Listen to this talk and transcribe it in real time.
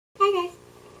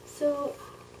So,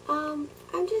 I'm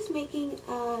just making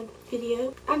a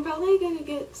video. I'm probably gonna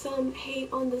get some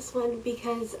hate on this one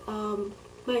because,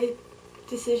 my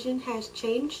decision has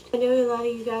changed. I know a lot of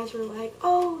you guys were like,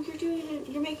 oh,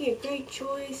 you're making a great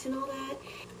choice and all that.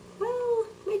 Well,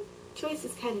 my choice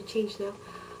has kind of changed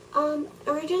now.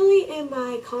 Originally in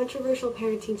my controversial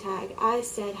parenting tag, I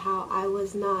said how I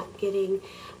was not getting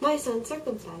my son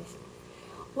circumcised.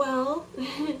 Well,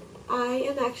 I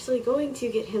am actually going to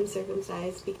get him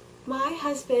circumcised. My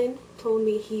husband told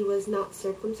me he was not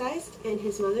circumcised, and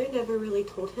his mother never really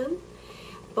told him,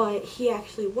 but he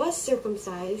actually was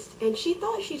circumcised, and she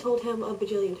thought she told him a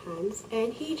bajillion times,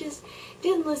 and he just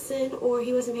didn't listen, or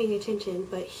he wasn't paying attention,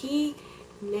 but he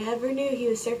never knew he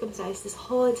was circumcised this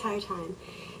whole entire time.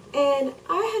 And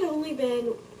I had only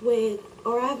been with,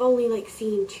 or I've only like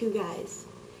seen 2 guys,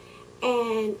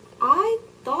 and I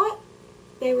thought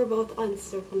they were both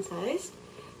uncircumcised.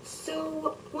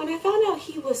 So when I found out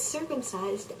he was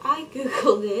circumcised, I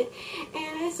googled it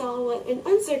and I saw what an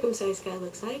uncircumcised guy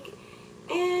looks like,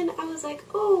 and I was like,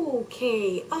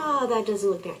 okay, that doesn't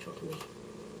look natural to me.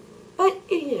 But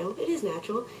it is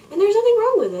natural, and there's nothing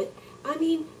wrong with it.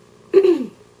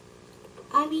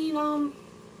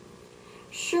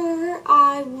 Sure,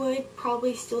 I would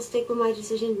probably still stick with my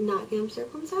decision to not get him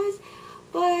circumcised,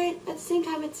 but at the same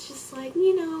time, it's just like,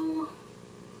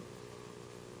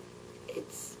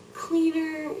 it's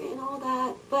cleaner and all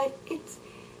that, but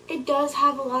it does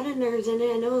have a lot of nerves in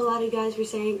it. I know a lot of guys were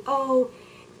saying, oh,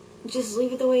 just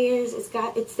leave it the way it is,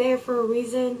 it's there for a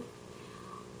reason.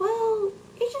 Well,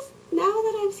 now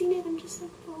that I've seen it, I'm just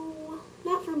like, oh,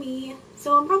 not for me.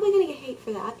 So I'm probably gonna get hate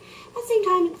for that. At the same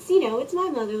time, it's my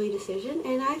motherly decision,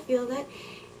 and I feel that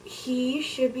he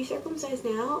should be circumcised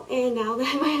now. And now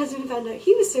that my husband found out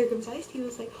he was circumcised, he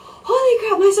was like, holy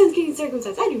crap, my son's getting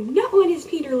circumcised. I do not want his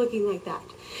Peter looking like that.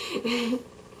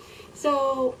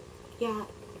 So, yeah,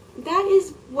 that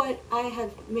is what I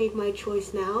have made my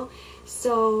choice now.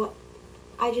 So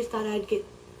I just thought I'd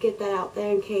get that out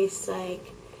there in case,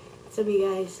 like, some of you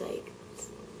guys, like,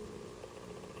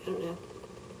 I don't know,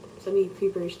 some of you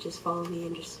creepers just follow me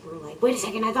and just were like, wait a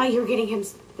second, I thought you were getting him,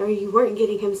 or you weren't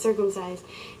getting him circumcised,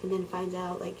 and then finds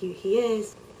out, like, he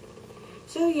is.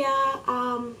 So yeah,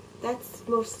 that's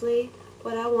mostly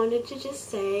what I wanted to just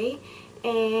say,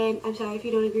 and I'm sorry if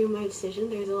you don't agree with my decision.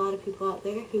 There's a lot of people out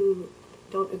there who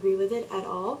don't agree with it at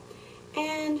all,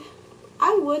 and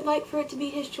I would like for it to be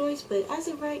his choice, but as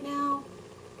of right now,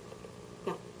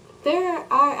 no. There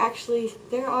are actually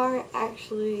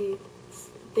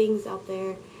things out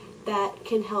there that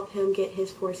can help him get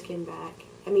his foreskin back.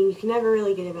 I mean, you can never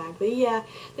really get it back, but yeah,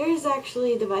 there's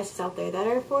actually devices out there that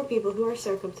are for people who are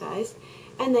circumcised,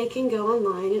 and they can go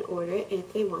online and order it, and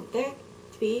if they want there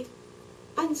to be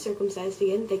uncircumcised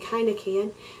again, they kind of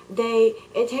can.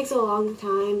 It takes a long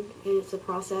time, and it's a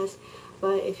process,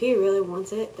 but if he really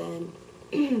wants it, then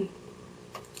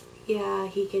yeah,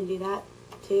 he can do that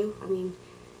too. I mean,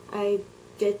 I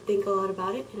did think a lot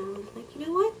about it, and I was like, you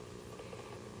know what?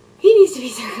 He needs to be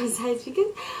circumcised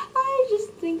because I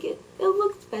just think it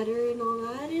looks better and all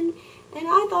that, and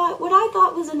I thought what I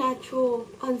thought was a natural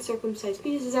uncircumcised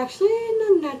penis is actually an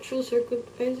unnatural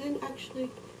circumcision.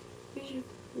 Actually,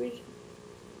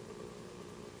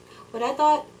 what I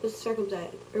thought was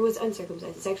circumcised or was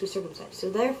uncircumcised is actually circumcised. So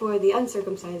therefore, the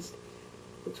uncircumcised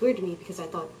looks weird to me because I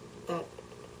thought that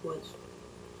was.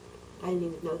 I didn't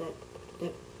even know that.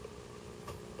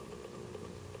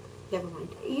 Never mind.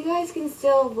 You guys can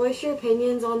still voice your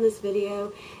opinions on this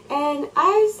video, and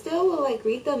I still will, like,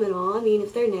 read them and all. I mean,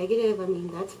 if they're negative, I mean,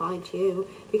 that's fine too,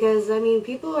 because, I mean,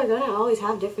 people are gonna always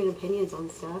have different opinions on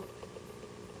stuff,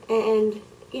 and,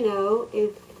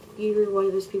 if you're one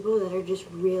of those people that are just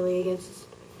really against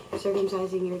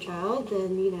circumcising your child,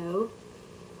 then,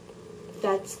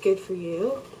 that's good for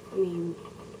you. I mean,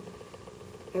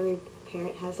 every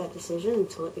parent has that decision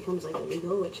until it becomes, like,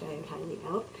 illegal, which I highly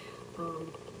doubt.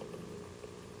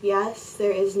 Yes,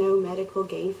 there is no medical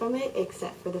gain from it,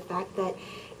 except for the fact that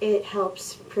it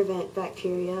helps prevent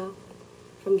bacteria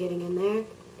from getting in there.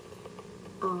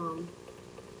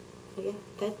 But yeah,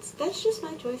 that's just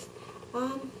my choice.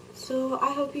 So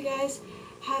I hope you guys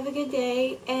have a good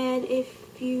day, and if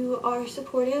you are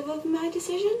supportive of my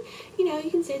decision, you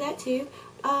can say that too.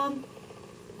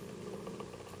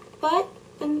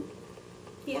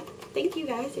 Yeah, thank you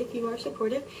guys if you are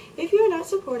supportive. If you are not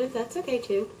supportive, that's okay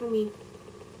too. I mean,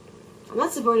 I'm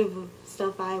not supportive of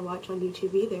stuff I watch on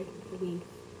YouTube either. I mean,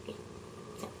 yeah.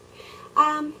 So,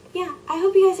 yeah, I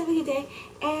hope you guys have a good day,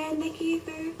 and thank you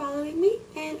for following me,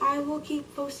 and I will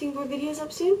keep posting more videos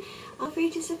up soon. Feel free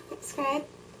to subscribe.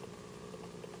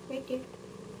 Right there.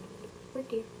 Right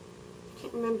there.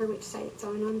 can't remember which side it's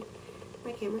on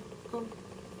my camera. I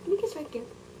think it's right there.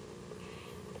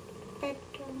 But,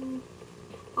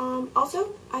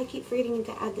 also, I keep forgetting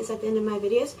to add this at the end of my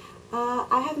videos.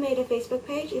 I have made a Facebook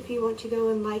page if you want to go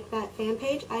and like that fan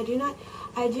page. I do not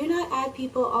add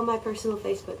people on my personal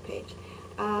Facebook page.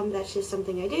 That's just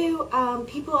something I do.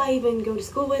 People I even go to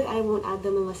school with, I won't add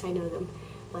them unless I know them,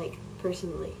 like,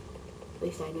 personally. At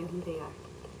least I know who they are.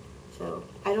 So,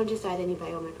 I don't just add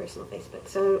anybody on my personal Facebook.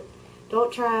 So,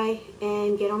 don't try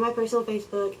and get on my personal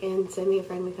Facebook and send me a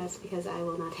friend request because I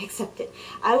will not accept it.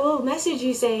 I will message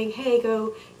you saying, hey,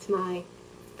 go to my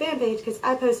fan page because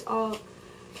I post all...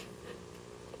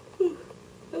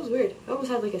 That was weird. I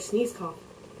almost had like a sneeze cough.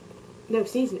 No,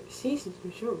 sneeze.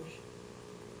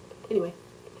 Anyway,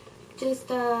 just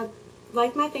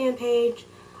like my fan page.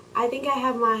 I think I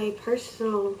have my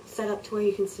personal set up to where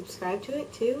you can subscribe to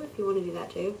it too, if you want to do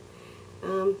that too.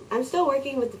 I'm still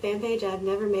working with the fan page. I've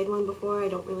never made one before. I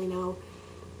don't really know,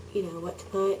 what to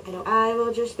put. I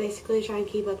will just basically try and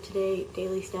keep up to date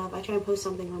daily stuff. I try and post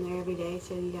something on there every day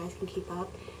so you guys can keep up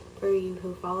for you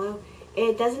who follow.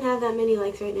 It doesn't have that many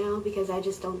likes right now because I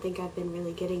just don't think I've been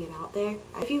really getting it out there.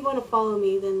 If you want to follow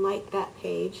me, then like that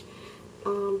page.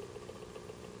 But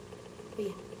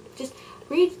yeah, just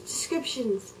read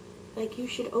descriptions. Like, you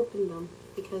should open them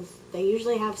because they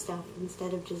usually have stuff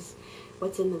instead of just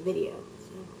what's in the video.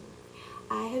 So,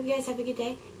 I hope you guys have a good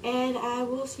day, and I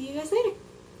will see you guys later.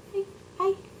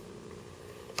 Bye.